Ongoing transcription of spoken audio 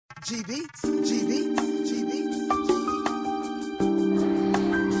GB.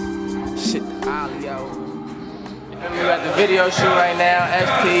 Shit, yo. We got the video shoot right now,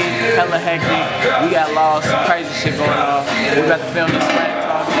 SP, hella hectic. We got lost, some crazy shit going on. We got to film this swag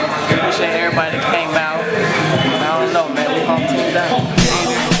talking. Appreciate everybody that came out. I don't know, man, we HomeTeam down.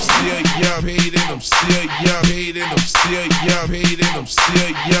 I'm still young, hating, I'm still young, hating, I'm still young, hating, I'm still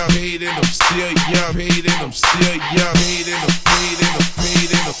young, hating, I'm still young, hating, I'm hating, I'm hating, I'm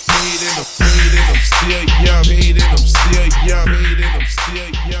hating, I'm hating, I'm still young, hating, I'm still young, hating, I'm still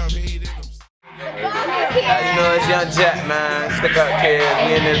young, hating. You know it's Young Jack, man. Stick up, kids.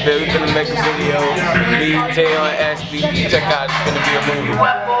 We in this video. We finna make a video. Me, J on SB. Check out. It's gonna be a movie.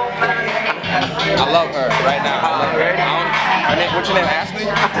 I love her right now. I love her. Her name, what's your name? Ashley?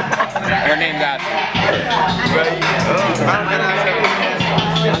 Her name's Ashley.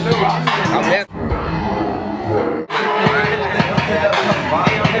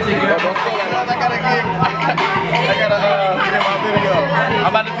 I gotta get my video. I'm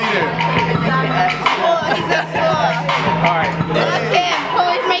about to be there. Alright. Okay,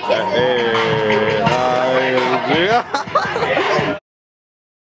 always make it.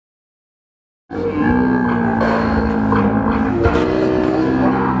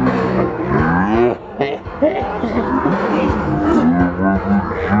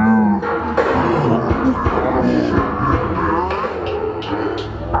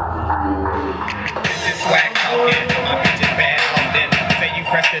 Swag talking, my bitch is bad often. Say you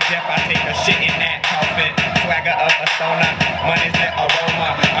fresh to death, I take a shit in that coffin. Swagger up a stoner, money's the aroma.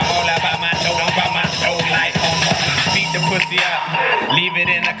 I'm all about my dough like Homer. Beat the pussy up, leave it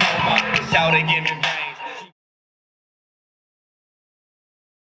in a coma. Shout it, give me brains.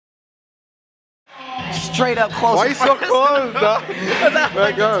 Straight up close. Why you so close, dog?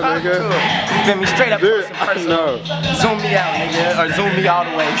 Let go, nigga. You feel me? Straight up close in person. No. Zoom me out, nigga. Or zoom me all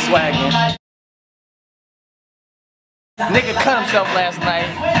the way, swagging. Nigga cut himself last night,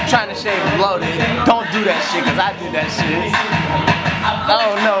 trying to shave bloated. Don't do that shit, cause I did that shit. I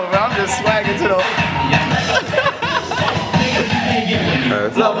don't know, bro. I'm just swagging to the.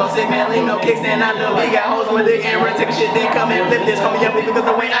 Logo sick man, leave no kickstand out the we got hoes on my dick and run, take a shit, then come and flip this. Call me up because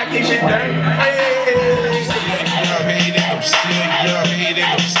the way I kick shit dirt. I'm still young, hating,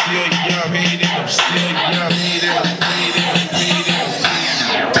 I'm still young, hating, I'm still young, hating, I'm hating, I'm hating.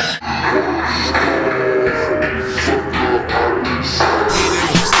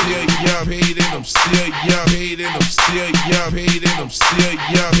 I'm still young, hating, I'm still young, hating, I'm still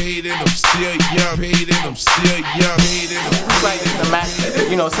young, hating, I'm still young, hating, I'm still young, hating. Like the Mac,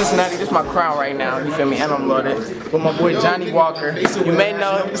 you know, Cincinnati, this is my crown right now, you feel me? And I'm loaded with my boy Johnny Walker. You may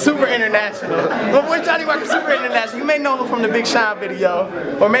know, super international. My boy Johnny Walker, super international. You may know him from the Big Sean video,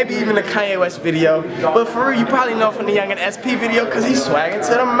 or maybe even the Kanye West video. But for real, you probably know from the Youngin SP video, cause he's swagging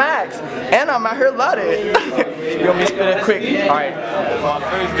to the max. And I'm out here loaded. You want me to spit it quick? Alright. My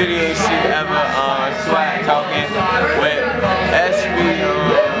first video shoot ever, swag talking with SB,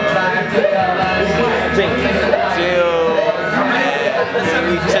 Jill, and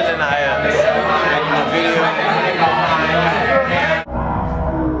we chilling out here, making a video.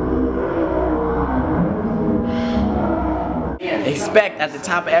 Expect at the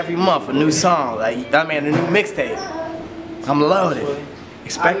top of every month a new song, like I mean a new mixtape. I'm loaded.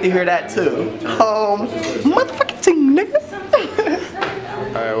 Expect to hear that too. Motherfucking team, nigga.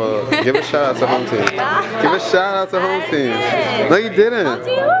 Alright, well, give a shout out to HomeTeam. Give a shout out to HomeTeam. No, you didn't.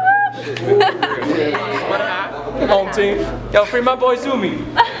 HomeTeam. Yo, free my boy Zoomy.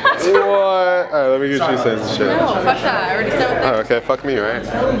 What? Alright, let me hear you say some shit. No, fuck that. I already said what Oh, okay, fuck me, right?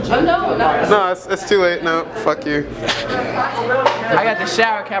 Oh, no. No, it's too late. No, fuck you. I got the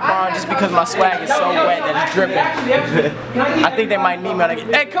shower cap on just because my swag is so wet that it's dripping. I think they might need me. Like,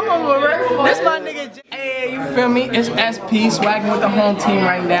 hey, come on, bro. This my nigga. Hey, you feel me? It's SP swagging with the HomeTeam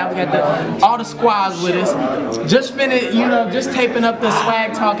right now. We got all the squads with us. Just finished, you know, just taping up the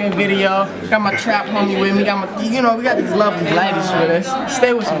swag talking video. Got my trap homie with me. Got my, you know, we got these lovely ladies with us.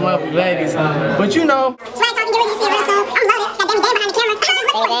 Stay with some lovely ladies. But you know. Swag talking, get ready to see a so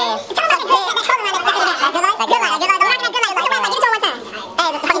I'm loaded. Got damn behind the camera.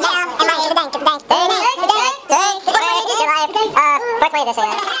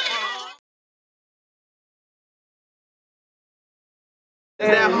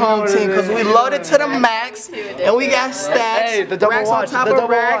 That HomeTeam, because we loaded to the max and we got stacks. Hey, the double racks watch, on top of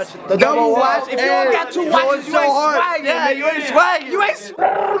racks. The double watch. If you don't got two watches, you ain't swagging. Yeah, you ain't swagging. You ain't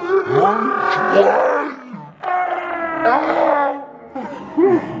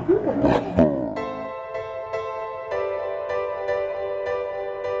swagging.